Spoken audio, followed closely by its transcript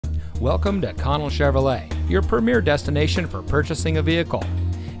Welcome to Connell Chevrolet, your premier destination for purchasing a vehicle.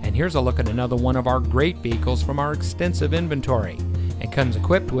 And here's a look at another one of our great vehicles from our extensive inventory. It comes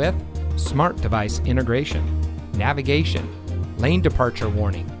equipped with smart device integration, navigation, lane departure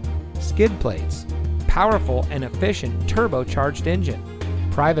warning, skid plates, powerful and efficient turbocharged engine,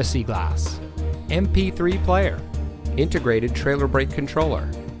 privacy glass, MP3 player, integrated trailer brake controller,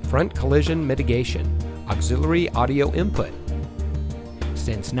 front collision mitigation, auxiliary audio input.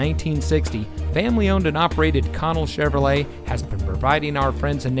 Since 1960, family-owned and operated Connell Chevrolet has been providing our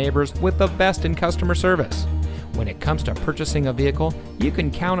friends and neighbors with the best in customer service. When it comes to purchasing a vehicle, you can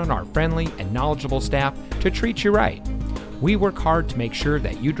count on our friendly and knowledgeable staff to treat you right. We work hard to make sure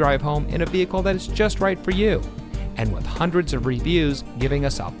that you drive home in a vehicle that is just right for you. And with hundreds of reviews giving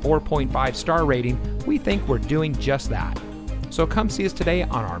us a 4.5 star rating, we think we're doing just that. So come see us today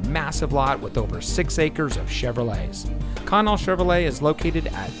on our massive lot with over 6 acres of Chevrolets. Connell Chevrolet is located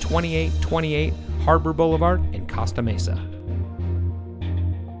at 2828 Harbor Boulevard in Costa Mesa.